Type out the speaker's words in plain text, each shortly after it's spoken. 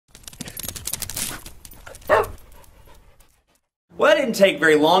Well, that didn't take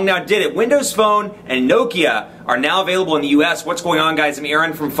very long now, did it? Windows Phone and Nokia are now available in the US. What's going on, guys? I'm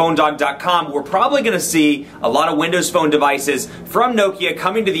Aaron from PhoneDog.com. We're probably going to see a lot of Windows Phone devices from Nokia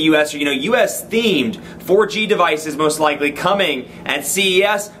coming to the US, or US themed 4G devices most likely coming at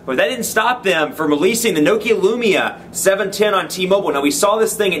CES, but that didn't stop them from releasing the Nokia Lumia 710 on T-Mobile. Now, we saw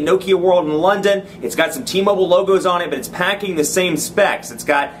this thing at Nokia World in London. It's got some T-Mobile logos on it, but it's packing the same specs. It's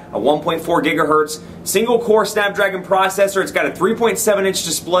got a 1.4 gigahertz single-core Snapdragon processor. It's got a 3.7-inch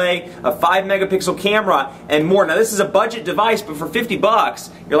display, a 5-megapixel camera, and more. Now, this is a budget device, but for 50 bucks,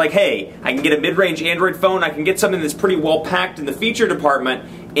 you're like, hey, I can get a mid-range Android phone. I can get something that's pretty well packed in the feature department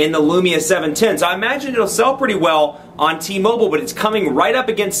in the Lumia 710. So I imagine it'll sell pretty well on T-Mobile, but it's coming right up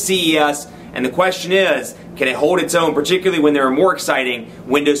against CES. And the question is, can it hold its own, particularly when there are more exciting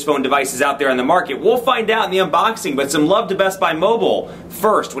Windows Phone devices out there on the market? We'll find out in the unboxing, but some love to Best Buy Mobile.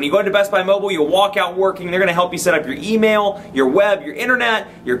 First, when you go into Best Buy Mobile, you'll walk out working. They're going to help you set up your email, your web, your internet,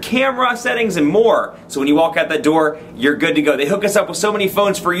 your camera settings, and more. So when you walk out that door, you're good to go. They hook us up with so many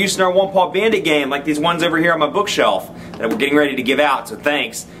phones for use in our One Paw Bandit game, like these ones over here on my bookshelf that we're getting ready to give out. So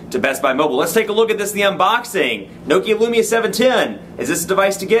thanks to Best Buy Mobile. Let's take a look at this, the unboxing. Nokia Lumia 710. Is this a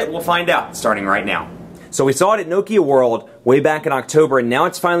device to get? We'll find out starting right now. So we saw it at Nokia World way back in October, and now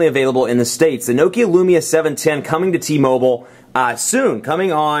it's finally available in the States. The Nokia Lumia 710 coming to T-Mobile soon,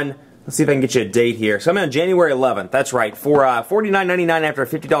 coming on, let's see if I can get you a date here. So coming on January 11th, that's right, for $49.99 after a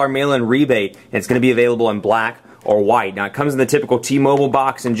 $50 mail-in rebate, and it's going to be available in black or white. Now, it comes in the typical T-Mobile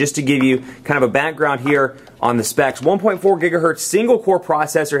box, and just to give you kind of a background here on the specs, 1.4 gigahertz single-core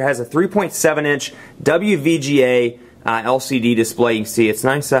processor. It has a 3.7-inch WVGA LCD display. You can see it's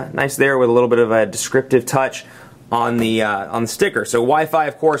nice there with a little bit of a descriptive touch on the sticker. So Wi-Fi,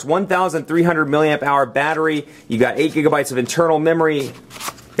 of course, 1,300 milliamp hour battery. You got 8 gigabytes of internal memory.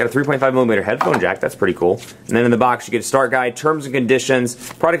 You got a 3.5 millimeter headphone jack. That's pretty cool. And then in the box, you get a start guide, terms and conditions,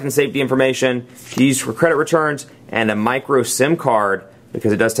 product and safety information, used for credit returns, and a micro SIM card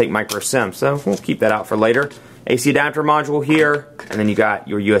because it does take micro SIM. So we'll keep that out for later. AC adapter module here, and then you got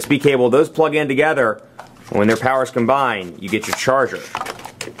your USB cable. Those plug in together. When their powers combine, you get your charger.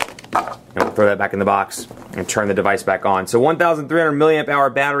 And we'll throw that back in the box and turn the device back on. So 1,300 milliamp hour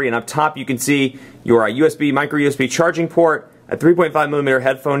battery, and up top you can see your micro USB charging port, a 3.5 millimeter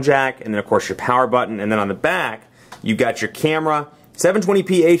headphone jack, and then of course your power button. And then on the back, you got your camera,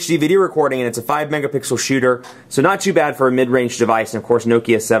 720p HD video recording, and it's a 5 megapixel shooter. So not too bad for a mid-range device, and of course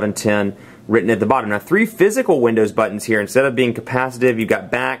Nokia 710 written at the bottom. Now 3 physical Windows buttons here. Instead of being capacitive, you've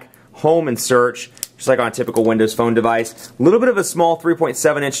got back, home, and search. Just like on a typical Windows Phone device. A little bit of a small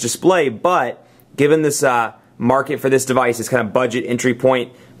 3.7-inch display, but given this market for this device, this kind of budget entry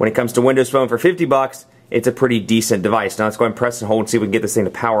point when it comes to Windows Phone for 50 bucks, it's a pretty decent device. Now let's go ahead and press and hold and see if we can get this thing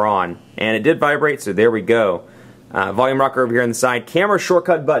to power on. And it did vibrate, so there we go. Volume rocker over here on the side, camera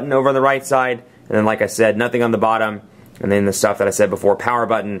shortcut button over on the right side, and then like I said, nothing on the bottom, and then the stuff that I said before, power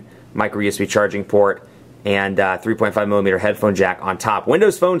button, micro USB charging port, and 3.5 millimeter headphone jack on top.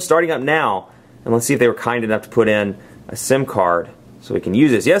 Windows Phone starting up now. And let's see if they were kind enough to put in a SIM card so we can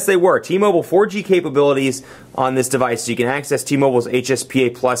use this. Yes, they were. T-Mobile 4G capabilities on this device, so you can access T-Mobile's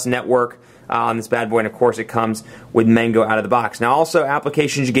HSPA Plus network on this bad boy, and of course it comes with Mango out of the box. Now also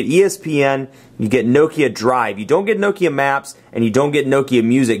applications, you get ESPN, you get Nokia Drive. You don't get Nokia Maps, and you don't get Nokia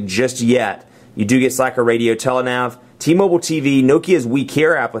Music just yet. You do get Slacker Radio, Telenav, T-Mobile TV, Nokia's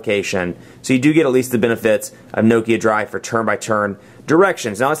WeCare application, so you do get at least the benefits of Nokia Drive for turn-by-turn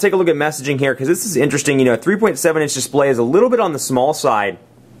directions. Now let's take a look at messaging here, because this is interesting. A 3.7-inch display is a little bit on the small side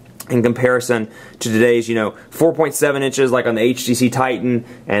in comparison to today's, 4.7 inches like on the HTC Titan,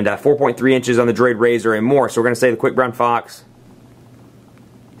 and 4.3 inches on the Droid Razr, and more. So we're going to say the Quick Brown Fox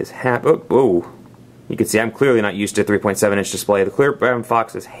is happy. Oh, you can see I'm clearly not used to a 3.7-inch display. The Clear Brown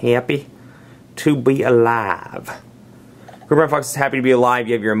Fox is happy to be alive. Quick Brown Fox is happy to be alive.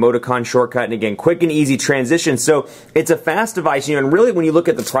 You have your emoticon shortcut, and again, quick and easy transition. So it's a fast device, and really when you look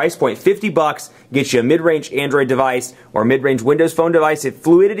at the price point, 50 bucks gets you a mid-range Android device or a mid-range Windows Phone device. If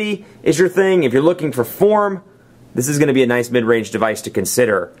fluidity is your thing, if you're looking for form, this is going to be a nice mid-range device to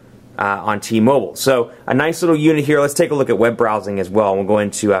consider on T-Mobile. So a nice little unit here. Let's take a look at web browsing as well. We'll go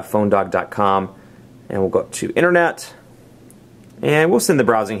into PhoneDog.com, and we'll go up to Internet, and we'll send the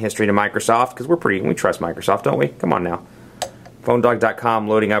browsing history to Microsoft because we trust Microsoft, don't we? Come on now. PhoneDog.com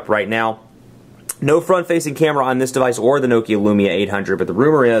loading up right now. No front-facing camera on this device or the Nokia Lumia 800, but the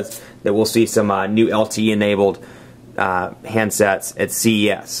rumor is that we'll see some new LTE-enabled handsets at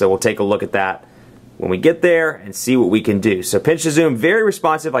CES. So we'll take a look at that when we get there and see what we can do. So pinch to zoom, very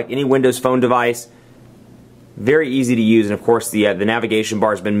responsive like any Windows Phone device. Very easy to use, and of course the navigation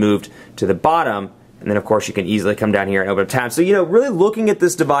bar has been moved to the bottom And then, of course, you can easily come down here and open up tabs. So, you know, really looking at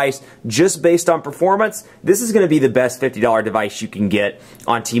this device just based on performance, this is going to be the best $50 device you can get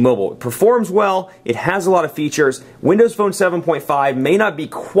on T-Mobile. It performs well. It has a lot of features. Windows Phone 7.5 may not be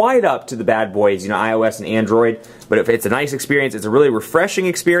quite up to the bad boys, you know, iOS and Android, but if it's a nice experience, it's a really refreshing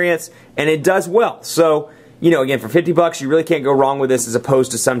experience, and it does well. So, you know, again, for 50 bucks, you really can't go wrong with this as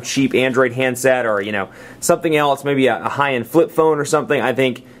opposed to some cheap Android handset or, you know, something else, maybe a high-end flip phone or something. I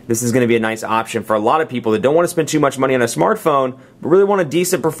think this is going to be a nice option for a lot of people that don't want to spend too much money on a smartphone, but really want a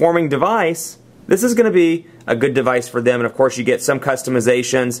decent performing device. This is going to be a good device for them. And of course, you get some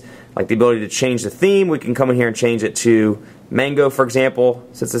customizations, like the ability to change the theme. We can come in here and change it to Mango, for example.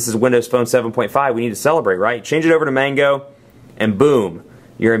 Since this is Windows Phone 7.5, we need to celebrate, right? Change it over to Mango, and boom,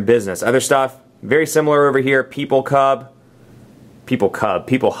 you're in business. Other stuff, very similar over here. People Hub,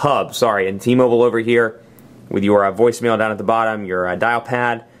 sorry, and T-Mobile over here with your voicemail down at the bottom, your dial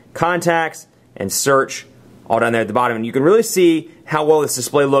pad, contacts, and search all down there at the bottom. And you can really see how well this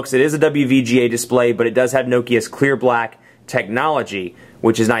display looks. It is a WVGA display, but it does have Nokia's ClearBlack technology,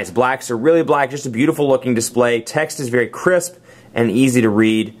 which is nice. Blacks are really black, just a beautiful looking display. Text is very crisp and easy to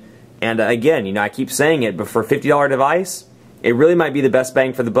read. And again, you know, I keep saying it, but for a $50 device, it really might be the best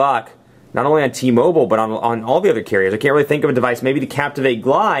bang for the buck. Not only on T-Mobile, but on all the other carriers. I can't really think of a device, maybe the Captivate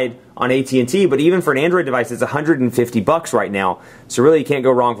Glide on AT&T, but even for an Android device, it's 150 bucks right now. So really, you can't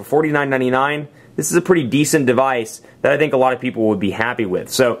go wrong. For $49.99, this is a pretty decent device that I think a lot of people would be happy with.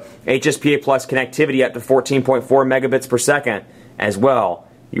 So HSPA Plus connectivity up to 14.4 megabits per second as well.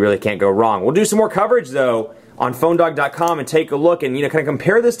 You really can't go wrong. We'll do some more coverage, though, on PhoneDog.com and take a look and, you know, kind of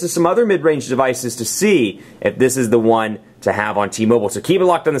compare this to some other mid-range devices to see if this is the one to have on T-Mobile. So keep it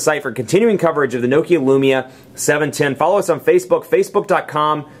locked on the site for continuing coverage of the Nokia Lumia 710. Follow us on Facebook,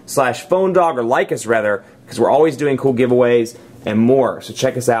 facebook.com/PhoneDog, or like us rather, because we're always doing cool giveaways and more. So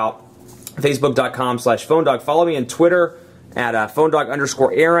check us out, facebook.com/PhoneDog. Follow me on Twitter at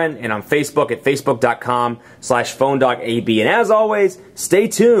PhoneDog_Aaron, and on Facebook at facebook.com/PhoneDogAB. And as always, stay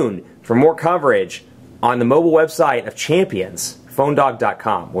tuned for more coverage on the mobile website of champions,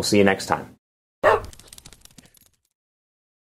 PhoneDog.com. We'll see you next time.